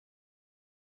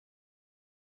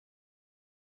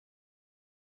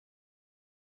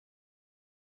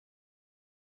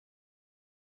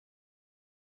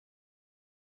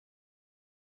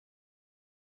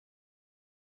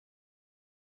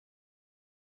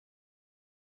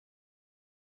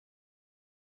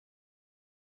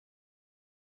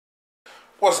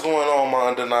What's going on, my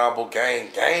undeniable gang?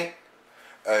 Hey,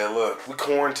 look, we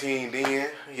quarantined in.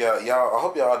 Yeah, y'all. I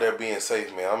hope y'all out there being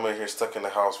safe, man. I'm in here stuck in the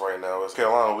house right now. It's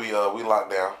Carolina. We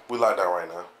locked down. We locked down right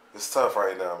now. It's tough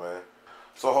right now, man.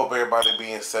 So I hope everybody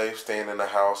being safe, staying in the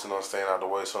house, staying out the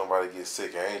way so nobody gets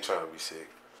sick. I ain't trying to be sick,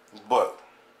 but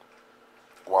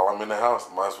while I'm in the house,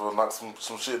 I might as well knock some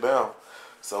shit down.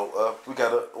 So we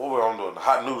got what we're doing, the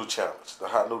hot noodle challenge. The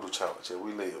hot noodle challenge. Yeah,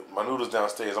 we live. My noodles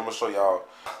downstairs. I'm gonna show y'all.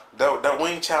 That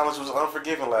wing challenge was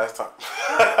unforgiving last time.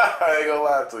 I ain't gonna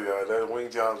lie to y'all. That wing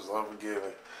challenge was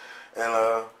unforgiving. And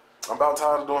I'm about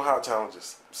tired of doing hot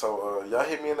challenges. So y'all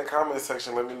hit me in the comment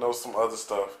section. Let me know some other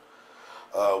stuff.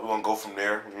 We're gonna go from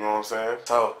there. You know what I'm saying?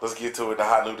 So let's get to it. The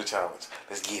hot noodle challenge.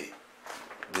 Let's get it.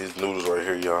 These noodles right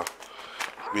here, y'all.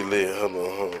 We lit. Hold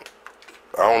on.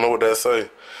 I don't know what that say,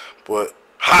 but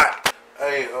hot.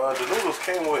 Hey, the noodles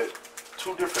came with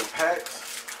 2 different packs.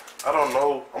 I don't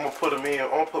know. I'm gonna put them in.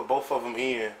 I'm gonna put both of them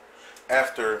in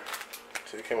after.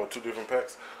 See, it came with 2 different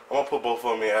packs. I'm gonna put both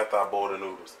of them in after I boil the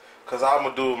noodles. Cause I'm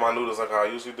gonna do my noodles like how I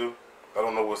usually do. I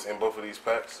don't know what's in both of these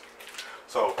packs.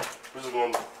 So we're just gonna,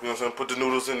 you know what I'm saying, put the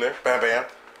noodles in there. Bam, bam.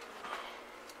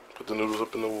 Put the noodles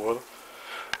up in the water.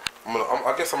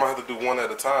 I guess I'm gonna have to do one at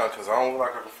a time because I don't look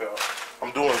like I can fail.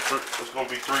 I'm doing it's gonna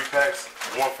be 3 packs,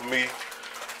 1 for me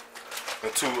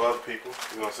and 2 other people.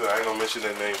 You know what I'm saying? I ain't gonna mention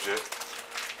their names yet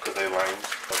because they lame.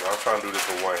 Okay, I'm trying to do this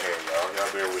with one hand, y'all.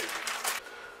 Y'all bear with me.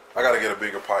 I gotta get a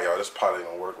bigger pot, y'all. This pot ain't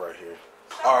gonna work right here.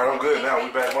 All right, I'm good now. We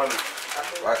back Monday.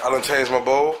 I done changed my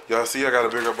bowl. Y'all see? I got a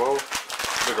bigger bowl,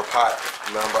 bigger pot.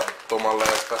 Now I'm about to throw my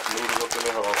last pack of noodles up in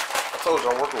there. I told you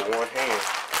I'm working with one hand.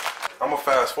 I'm gonna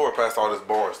fast forward past all this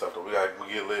boring stuff though. We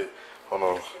get lit. Hold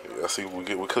on. I see we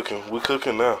cooking. We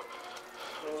cooking now.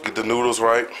 Get the noodles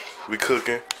right. We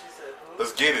cooking.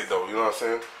 Let's get it though. You know what I'm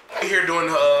saying? We here doing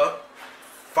the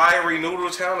fiery noodle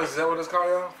challenge. Is that what it's called,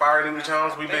 y'all? Fiery noodle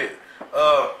challenge. We lit.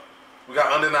 We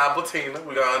got undeniable Tina.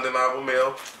 We got undeniable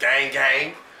Mel.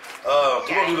 Gang. We're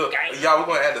gonna do y'all. We're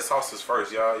gonna add the sauces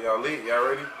first. Y'all lit? Y'all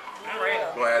ready? I'm ready.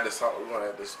 We're gonna add the sauce. We're gonna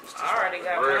add this. I already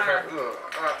got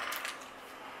mine.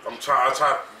 I'm trying,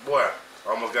 boy, I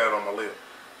almost got it on my lip.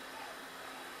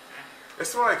 It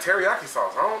smells like teriyaki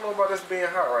sauce. I don't know about this being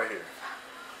hot right here.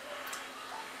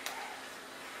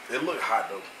 It look hot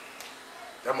though.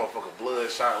 That motherfucker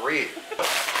bloodshot red.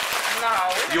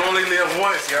 No. You only live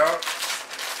once, y'all.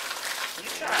 You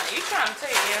trying to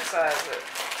take the inside of it.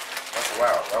 That's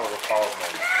loud. That was a pause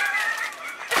moment.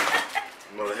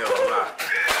 No, the hell I'm not.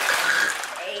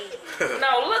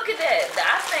 No, look at that.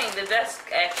 I think that's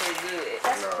actually good.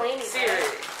 That's plenty.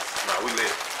 Serious. Nah, we lit.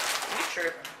 You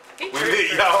tripping. We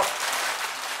lit, y'all.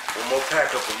 One more pack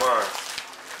up of mine.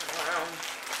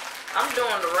 I'm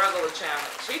doing the regular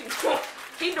challenge.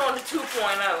 He doing the 2.0.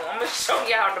 I'm gonna show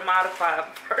y'all the modified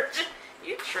version.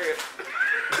 You tripping.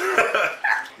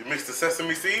 You mix the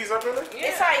sesame seeds up in it? Yeah.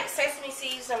 It's like sesame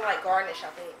seeds and like garnish,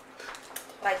 I think.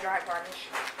 Like dry garnish.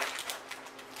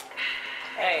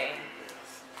 Hey.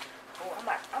 Oh,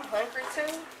 I'm hungry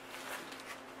too.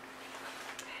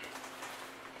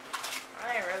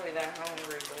 I ain't really that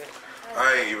hungry, but I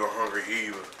ain't even hungry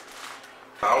either.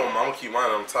 I'm gonna keep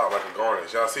mine on top like a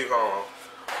garnish. Y'all see how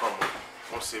I'm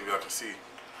gonna see if y'all can see.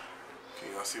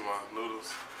 Can y'all see my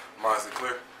noodles? Mine's it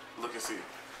clear? Look and see.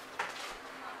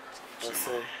 Let's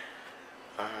see.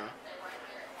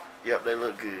 Yep, they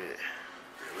look good.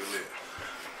 Yeah, we lit.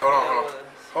 Hold on.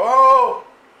 Oh!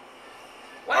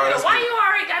 Wait a minute, why you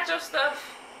already got your stuff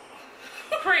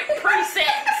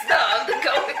preset stuff to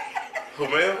go? Who,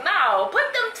 man? No,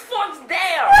 put them forks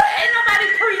down. Ain't nobody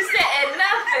presetting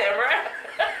nothing, right?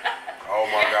 Oh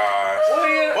my gosh.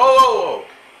 Whoa.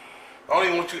 I don't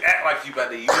even want you to act like you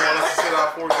about to eat. You want us to sit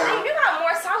out for you? You got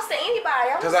more sauce than anybody.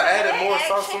 Because I added more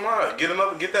sauce to mine.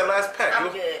 Get that last pack.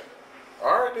 I'm good.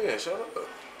 Alright then, shut up.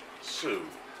 Shoot.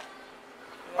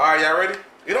 Alright, y'all ready?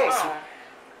 It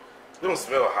don't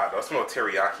smell hot though. It smells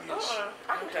teriyaki-ish.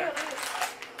 I can feel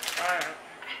this. Alright.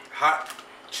 Hot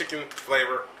chicken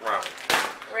flavor ramen.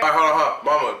 Alright, hold on.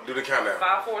 Mama, do the countdown.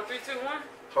 5, 4, 3, 2, 1.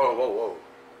 Hold on, whoa.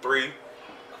 3,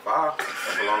 5.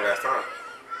 That's a long ass time.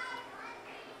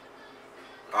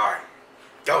 Alright.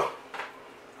 Go.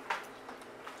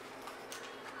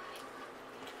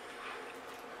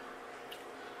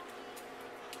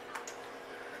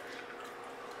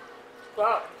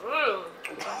 Stop.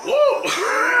 Whoa!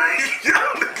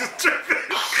 Y'all niggas tripping.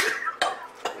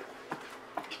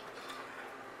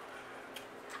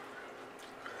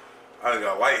 I done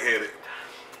got lightheaded.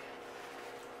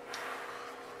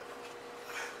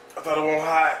 I thought it wasn't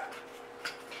hot.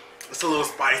 It's a little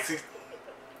spicy.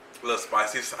 A little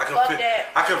spicy. I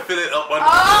can fit it up under.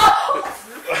 Oh!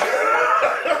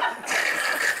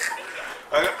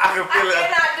 I can feel it. I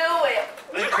cannot do it.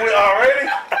 You quit already?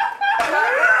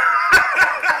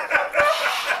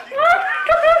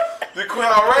 You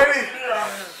quit already?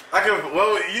 I can.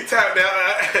 Well, you tapped out.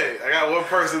 Hey, I got one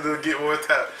person to get one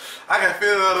tap. I can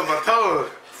feel it under my tongue.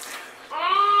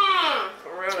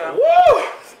 For real though. Woo!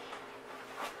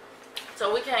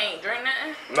 So we can't drink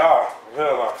nothing? Nah,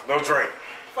 hell no. No drink.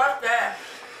 Fuck that.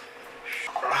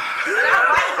 And I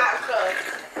like hot stuff.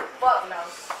 Fuck no.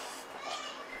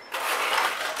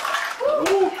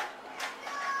 Woo!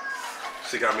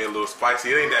 She got me a little spicy.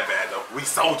 It ain't that bad though. We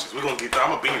soldiers. We gonna get there. I'm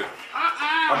gonna beat her.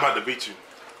 I'm about to beat you.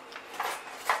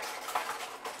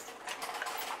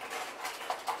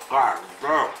 Alright,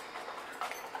 bro.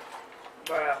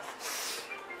 Bro.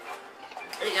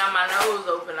 It got my nose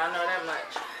open, I know that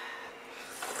much.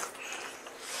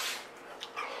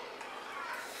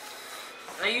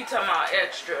 Now you talking about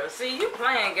extra. See, you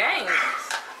playing games.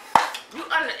 You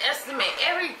underestimate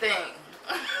everything.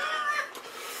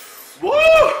 Woo!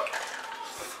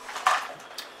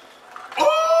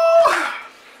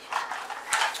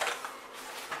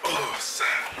 Oh,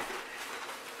 sad.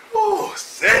 Oh,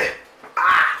 sad.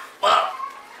 Ah, fuck.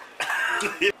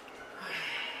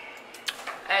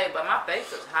 Hey, but my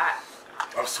face is hot.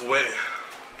 I'm sweating.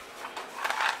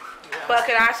 Yeah. But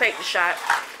can I take the shot?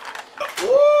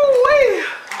 Woo-wee.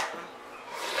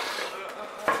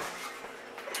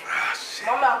 Ah, shit.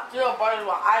 My mouth still burning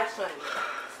with ice on it.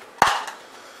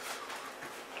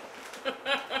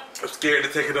 I'm scared to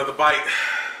take another bite.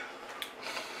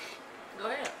 Go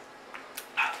ahead.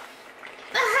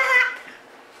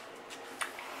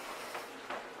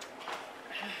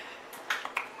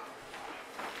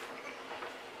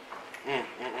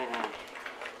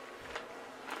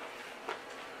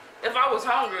 If I was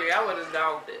hungry, I would have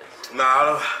dogged this.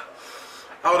 Nah,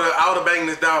 I would have banged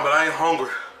this down, but I ain't hungry.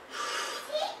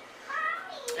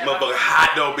 Motherfucker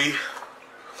hot though, B.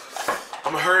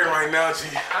 I'm hurting right now, G.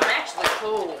 I'm actually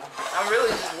cool. I'm really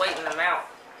just waiting them out.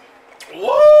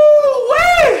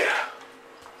 Woo-wee!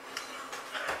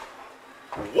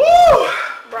 Woo!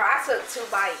 Bro, I took 2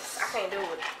 bites. I can't do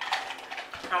it.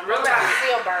 I'm My mouth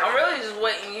still burning. really just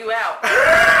waiting you out.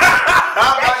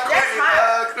 I'm not That's quitting.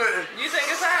 hot. I'm quitting. You think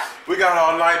it's hot? We got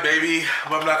all night, baby,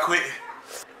 but I'm not quitting.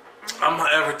 I'm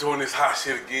not ever doing this hot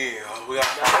shit again. We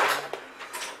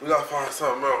gotta find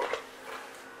something else.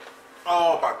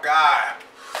 Oh my God.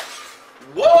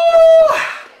 Whoa!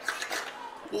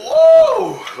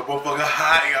 Whoa! The motherfucker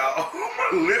hot, y'all. My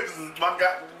lips is, my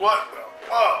God, what the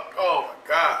fuck? Oh my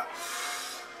God.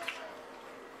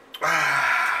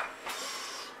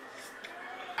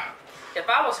 If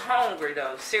I was hungry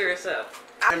though, serious up.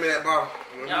 Give me that bottle.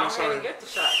 Y'all can't get the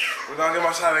shot. We're gonna get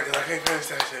my shot in because I can't finish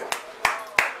that shit.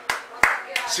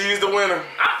 She's the winner.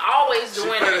 I'm always the She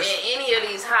winner in finished. any of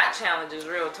these hot challenges,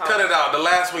 real talk. Cut it out. The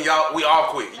last one, y'all, we all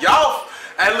quit. Y'all,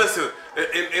 hey, listen,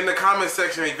 in the comment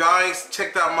section, if y'all ain't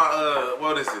checked out my,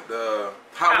 what is it, the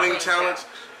Hot Wing Challenge,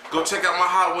 go check out my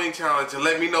Hot Wing Challenge and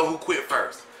let me know who quit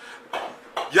first.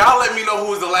 Y'all let me know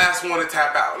who was the last one to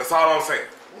tap out. That's all I'm saying.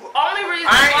 Only reason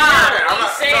I ain't why hearing that. we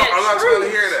said I'm not trying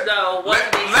to hear that. though, was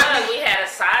because we had a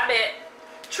side bet.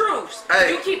 Truths.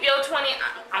 Hey. You keep your 20,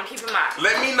 I'm keeping mine.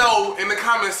 Let me know in the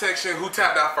comment section who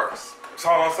tapped out first. That's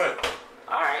all I'm saying.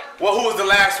 Alright. Well, who was the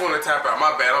last one to tap out?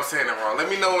 My bad, I'm saying it wrong. Let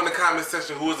me know in the comment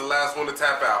section who was the last one to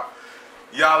tap out.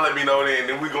 Y'all let me know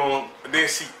then we gon' then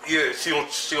she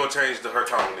gonna change her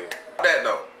tone then. That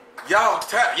though. Y'all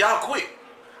quit.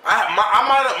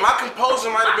 My composure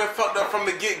might have been fucked up from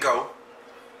the get-go.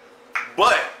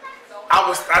 But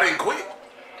I didn't quit.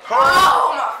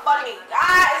 Oh my fucking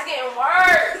God, it's getting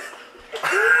worse.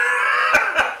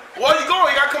 Where you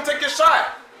going? You gotta come take your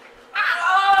shot.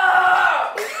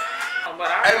 Oh. But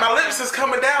Hey, my lips is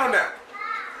coming down now.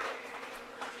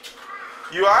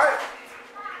 You alright?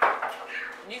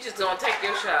 you just gonna take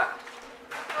your shot.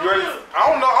 You ready? I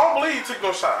don't know. I don't believe you took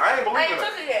no shot. I ain't I believing ain't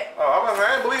that. took it yet. Oh, I was like,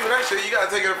 I ain't believing that shit. You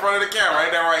gotta take it in front of the camera.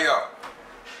 Ain't that right, y'all?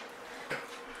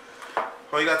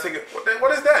 Oh, you gotta take it.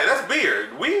 What is that? That's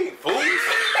beer. We ain't fools.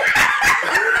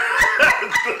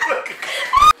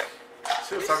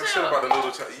 She was talking shit about the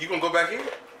noodle challenge. You gonna go back in?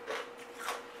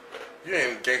 You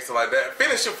ain't gangster like that.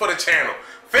 Finish it for the channel.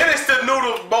 Finish the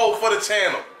noodle bowl for the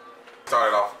channel.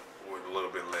 Started off with a little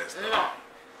bit less. No.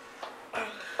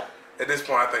 At this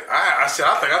point, I think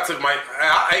I took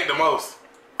I ate the most.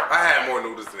 I had more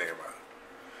noodles than everybody,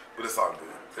 but it's all good.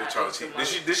 They're trying to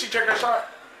cheat. Did she check her shot?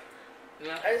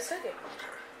 Yeah. I just took it.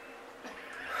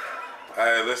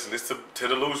 Hey, listen, this to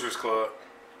the losers club.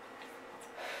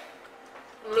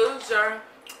 Loser.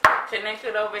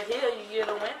 Connected over here, you get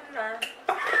a winner.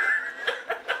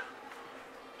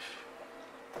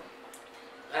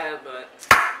 But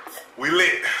We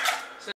lit.